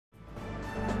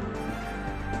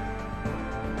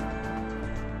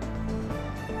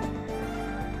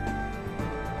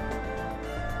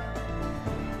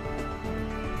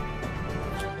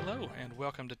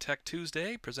welcome to Tech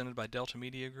Tuesday, presented by Delta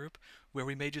Media Group, where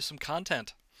we made you some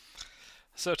content.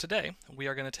 So today, we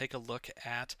are going to take a look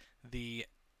at the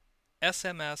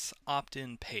SMS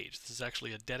opt-in page. This is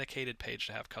actually a dedicated page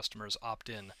to have customers opt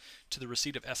in to the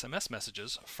receipt of SMS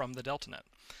messages from the DeltaNet.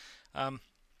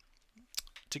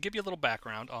 To give you a little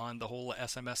background on the whole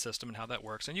SMS system and how that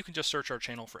works, and you can just search our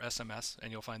channel for SMS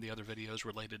and you'll find the other videos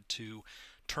related to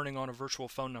turning on a virtual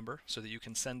phone number so that you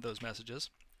can send those messages,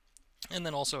 and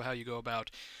then also how you go about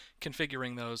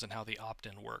configuring those and how the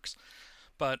opt-in works.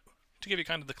 But to give you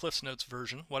kind of the Cliff's Notes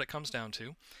version, what it comes down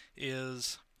to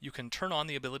is you can turn on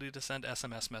the ability to send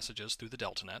SMS messages through the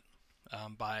DeltaNet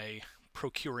by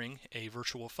procuring a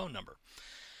virtual phone number.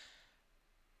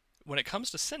 When it comes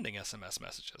to sending SMS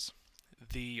messages,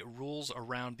 the rules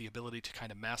around the ability to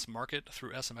kind of mass market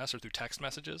through SMS or through text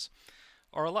messages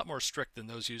are a lot more strict than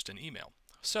those used in email.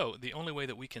 So the only way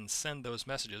that we can send those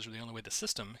messages, or the only way the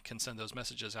system can send those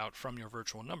messages out from your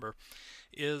virtual number,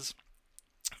 is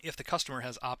if the customer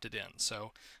has opted in.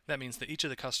 So that means that each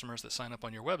of the customers that sign up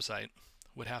on your website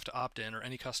would have to opt in, or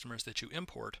any customers that you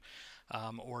import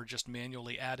or just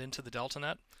manually add into the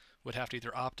DeltaNet would have to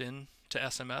either opt in to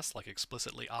SMS, like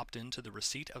explicitly opt in to the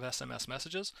receipt of SMS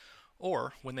messages,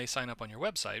 or when they sign up on your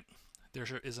website, there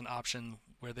is an option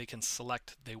where they can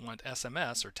select they want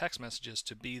SMS or text messages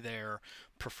to be their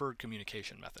preferred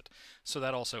communication method. So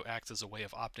that also acts as a way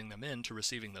of opting them in to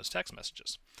receiving those text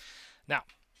messages. Now,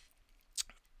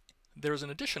 there's an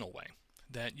additional way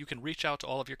that you can reach out to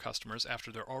all of your customers after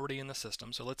they're already in the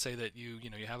system. So let's say that you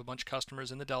have a bunch of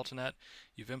customers in the DeltaNet,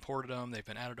 you've imported them, they've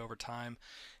been added over time,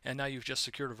 and now you've just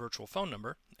secured a virtual phone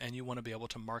number, and you want to be able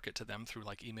to market to them through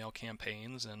like email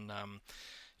campaigns and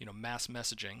mass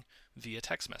messaging via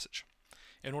text message.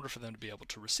 In order for them to be able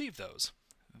to receive those,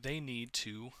 they need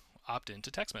to opt into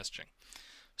text messaging.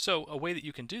 So a way that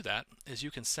you can do that is you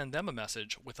can send them a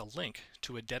message with a link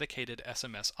to a dedicated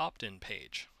SMS opt-in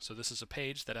page. So this is a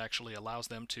page that actually allows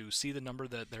them to see the number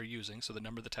that they're using, so the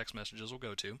number the text messages will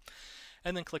go to,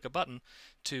 and then click a button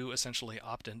to essentially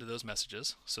opt into those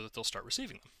messages so that they'll start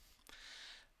receiving them.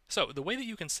 So the way that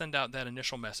you can send out that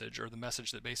initial message, or the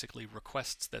message that basically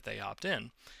requests that they opt in,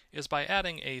 is by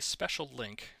adding a special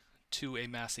link to a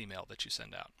mass email that you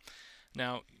send out.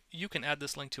 Now, you can add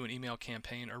this link to an email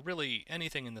campaign, or really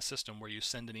anything in the system where you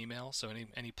send an email, so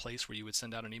any place where you would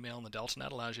send out an email in the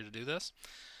DeltaNet allows you to do this.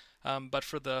 But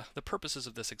for the purposes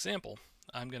of this example,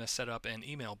 I'm going to set up an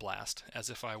email blast as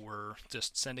if I were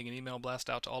just sending an email blast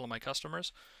out to all of my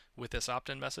customers with this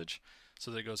opt-in message,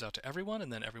 so that it goes out to everyone,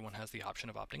 and then everyone has the option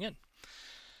of opting in.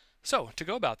 So to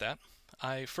go about that,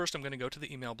 I'm going to go to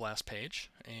the email blast page,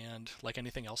 and like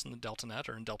anything else in the DeltaNet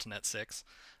or in DeltaNet 6,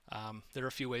 there are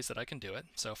a few ways that I can do it.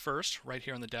 So first, right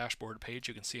here on the dashboard page,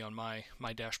 you can see on my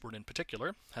dashboard in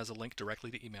particular has a link directly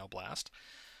to email blast.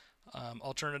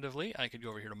 Alternatively, I could go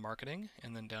over here to marketing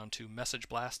and then down to message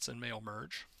blasts and mail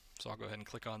merge. So I'll go ahead and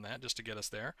click on that just to get us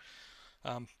there.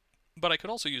 But I could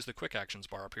also use the quick actions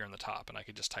bar up here on the top, and I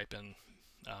could just type in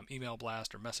email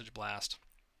blast or message blast,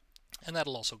 and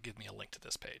that'll also give me a link to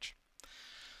this page.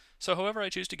 So however I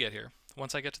choose to get here,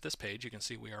 once I get to this page, you can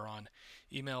see we are on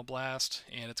email blast,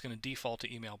 and it's going to default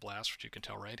to email blast, which you can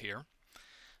tell right here.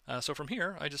 So from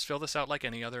here, I just fill this out like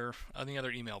any other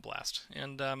email blast.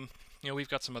 And we've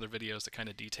got some other videos that kind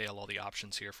of detail all the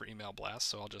options here for email blast,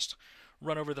 so I'll just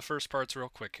run over the first parts real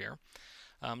quick here.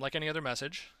 Like any other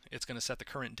message, it's going to set the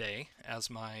current day as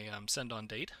my send on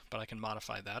date, but I can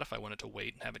modify that if I want it to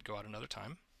wait and have it go out another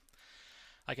time.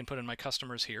 I can put in my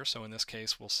customers here, so in this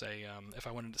case we'll say if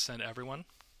I wanted to send everyone,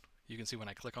 you can see when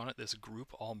I click on it, this group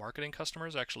all marketing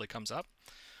customers actually comes up.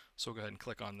 So we'll go ahead and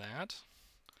click on that.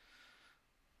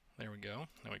 There we go.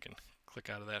 Now we can click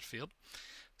out of that field.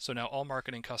 So now all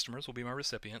marketing customers will be my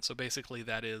recipient. So basically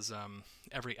that is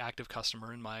every active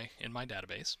customer in my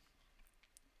database.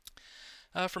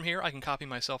 From here I can copy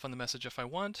myself on the message if I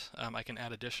want. I can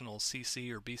add additional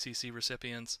CC or BCC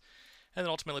recipients, and then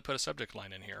ultimately put a subject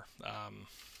line in here.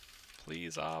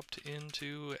 Please opt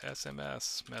into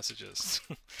SMS messages.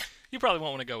 You probably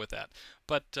won't want to go with that,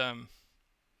 but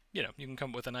you can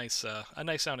come up with a nice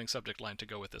sounding subject line to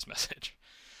go with this message.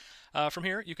 From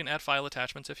here, you can add file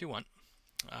attachments if you want.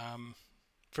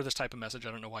 For this type of message,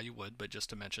 I don't know why you would, but just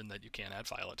to mention that you can add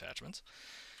file attachments.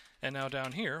 And now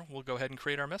down here, we'll go ahead and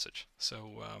create our message.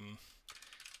 So,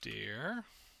 dear,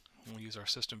 we'll use our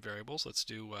system variables. Let's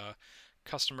do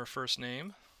customer first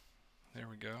name. There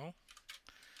we go.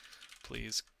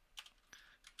 Please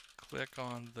click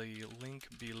on the link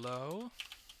below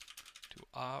to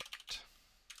opt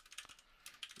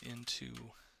into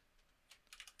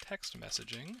text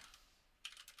messaging.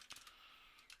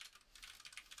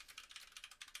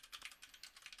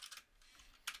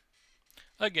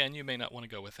 Again, you may not want to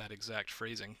go with that exact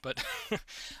phrasing, but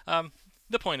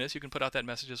the point is you can put out that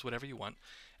message as whatever you want.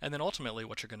 And then ultimately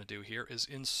what you're going to do here is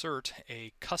insert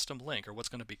a custom link, or what's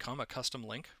going to become a custom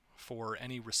link for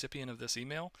any recipient of this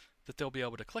email that they'll be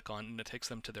able to click on, and it takes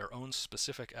them to their own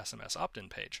specific SMS opt-in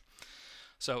page.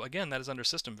 So again, that is under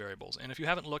system variables. And if you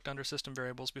haven't looked under system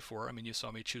variables before, I mean, you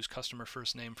saw me choose customer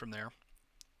first name from there,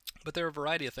 but there are a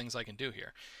variety of things I can do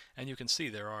here. And you can see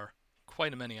there are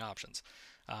quite many options.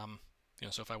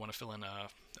 So if I want to fill in a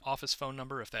office phone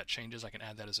number, if that changes, I can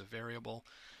add that as a variable.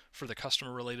 For the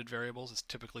customer related variables, it's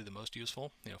typically the most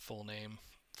useful, full name,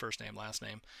 first name, last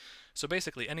name. So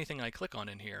basically anything I click on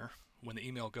in here, when the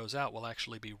email goes out, will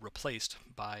actually be replaced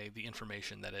by the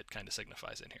information that it kind of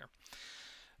signifies in here.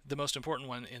 The most important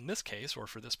one in this case, or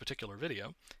for this particular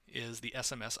video, is the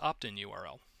SMS opt-in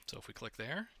URL. So if we click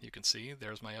there, you can see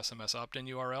there's my SMS opt-in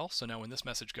URL. So now when this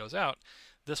message goes out,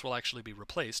 this will actually be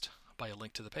replaced by a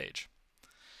link to the page.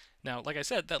 Now, like I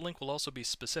said, that link will also be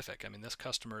specific. I mean, this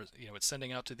customer, it's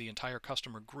sending out to the entire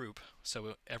customer group,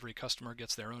 so every customer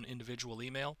gets their own individual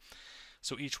email.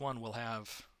 So each one will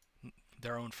have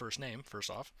their own first name,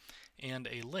 first off, and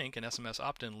a link, an SMS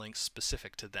opt-in link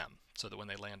specific to them, so that when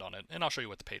they land on it, and I'll show you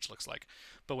what the page looks like,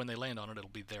 but when they land on it, it'll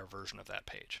be their version of that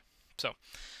page. So,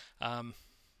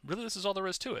 really, this is all there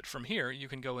is to it. From here, you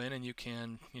can go in and you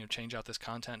can change out this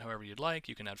content however you'd like.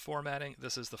 You can add formatting.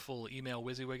 This is the full email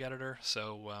WYSIWYG editor,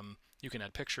 so you can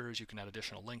add pictures, you can add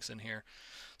additional links in here.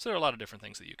 So there are a lot of different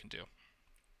things that you can do.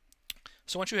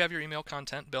 So once you have your email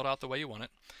content built out the way you want it,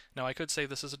 now I could save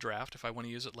this as a draft if I want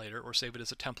to use it later, or save it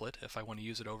as a template if I want to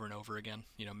use it over and over again.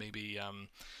 Maybe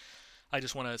I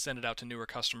just want to send it out to newer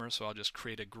customers, so I'll just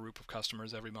create a group of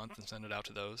customers every month and send it out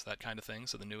to those, that kind of thing,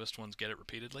 so the newest ones get it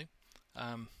repeatedly.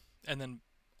 And then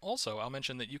also I'll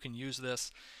mention that you can use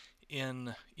this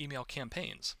in email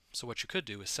campaigns. So what you could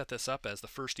do is set this up as the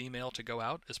first email to go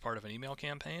out as part of an email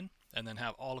campaign, and then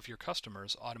have all of your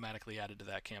customers automatically added to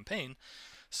that campaign,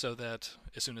 so that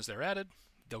as soon as they're added,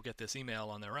 they'll get this email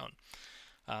on their own.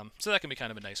 So that can be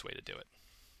kind of a nice way to do it.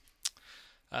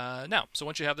 So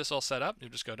once you have this all set up, you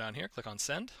just go down here, click on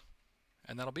send,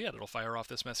 and that'll be it. It'll fire off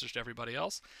this message to everybody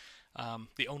else.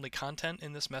 The only content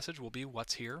in this message will be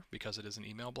what's here, because it is an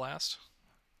email blast.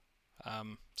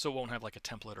 So it won't have like a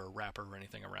template or a wrapper or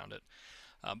anything around it.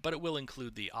 But it will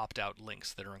include the opt-out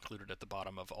links that are included at the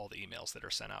bottom of all the emails that are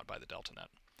sent out by the Deltanet.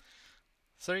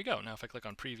 So there you go. Now if I click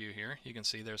on preview here, you can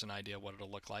see there's an idea of what it'll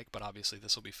look like, but obviously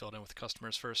this will be filled in with the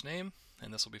customer's first name,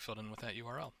 and this will be filled in with that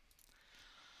URL.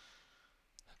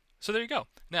 So there you go.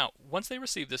 Now, once they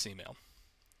receive this email,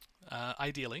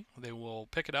 ideally, they will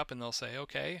pick it up and they'll say,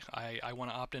 okay, I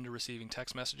want to opt into receiving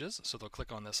text messages, so they'll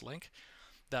click on this link.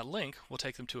 That link will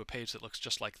take them to a page that looks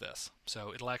just like this.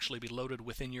 So it'll actually be loaded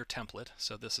within your template.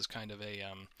 So this is kind of a,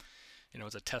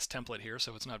 it's a test template here,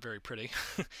 so it's not very pretty.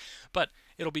 But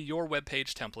it'll be your web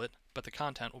page template, but the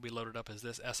content will be loaded up as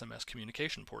this SMS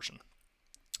communication portion.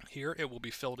 Here it will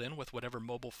be filled in with whatever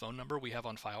mobile phone number we have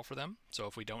on file for them. So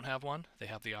if we don't have one, they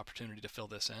have the opportunity to fill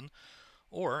this in.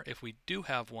 Or if we do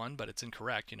have one, but it's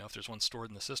incorrect, if there's one stored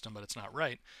in the system but it's not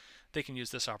right, they can use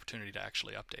this opportunity to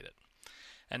actually update it.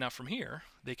 And now from here,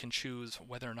 they can choose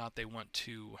whether or not they want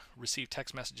to receive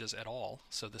text messages at all.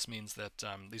 So this means that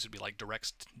these would be like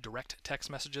direct text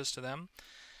messages to them.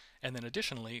 And then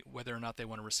additionally, whether or not they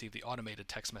want to receive the automated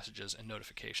text messages and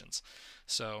notifications.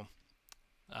 So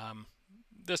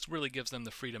this really gives them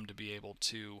the freedom to be able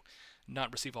to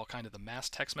not receive all kind of the mass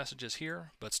text messages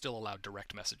here, but still allow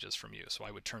direct messages from you. So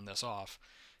I would turn this off,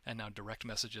 and now direct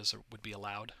messages would be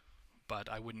allowed, but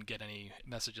I wouldn't get any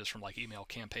messages from like email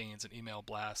campaigns and email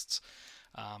blasts,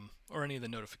 or any of the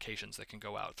notifications that can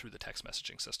go out through the text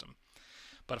messaging system.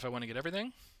 But if I want to get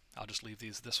everything, I'll just leave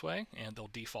these this way, and they'll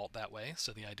default that way.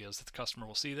 So the idea is that the customer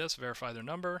will see this, verify their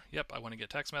number, yep, I want to get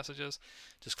text messages,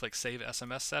 just click Save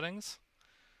SMS Settings,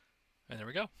 and there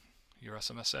we go. Your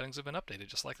SMS settings have been updated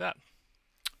just like that.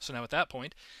 So now at that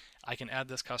point, I can add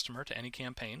this customer to any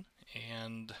campaign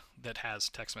and that has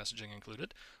text messaging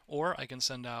included, or I can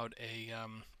send out a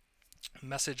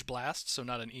message blast, so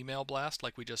not an email blast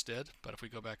like we just did, but if we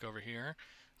go back over here,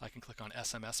 I can click on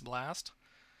SMS blast.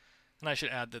 And I should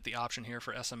add that the option here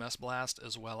for SMS blast,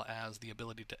 as well as the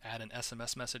ability to add an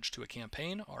SMS message to a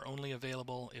campaign, are only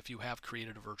available if you have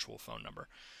created a virtual phone number.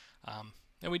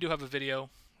 And we do have a video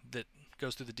that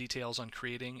goes through the details on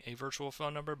creating a virtual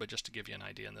phone number, but just to give you an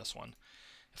idea in this one,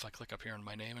 if I click up here on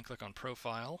my name and click on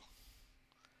Profile,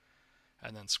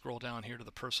 and then scroll down here to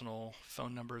the Personal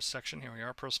Phone Numbers section, here we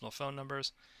are, Personal Phone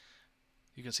Numbers,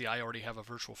 you can see I already have a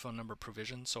virtual phone number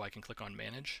provision, so I can click on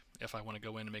Manage if I want to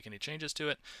go in and make any changes to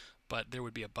it, but there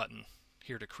would be a button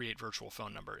here to create virtual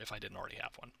phone number if I didn't already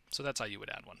have one. So that's how you would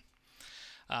add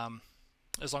one.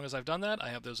 As long as I've done that, I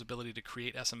have those ability to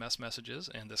create SMS messages,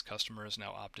 and this customer is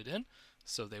now opted in,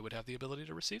 so they would have the ability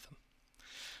to receive them.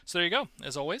 So there you go.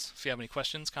 As always, if you have any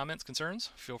questions, comments, concerns,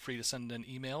 feel free to send an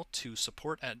email to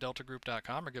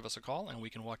support@deltagroup.com or give us a call, and we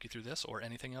can walk you through this or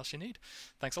anything else you need.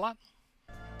 Thanks a lot.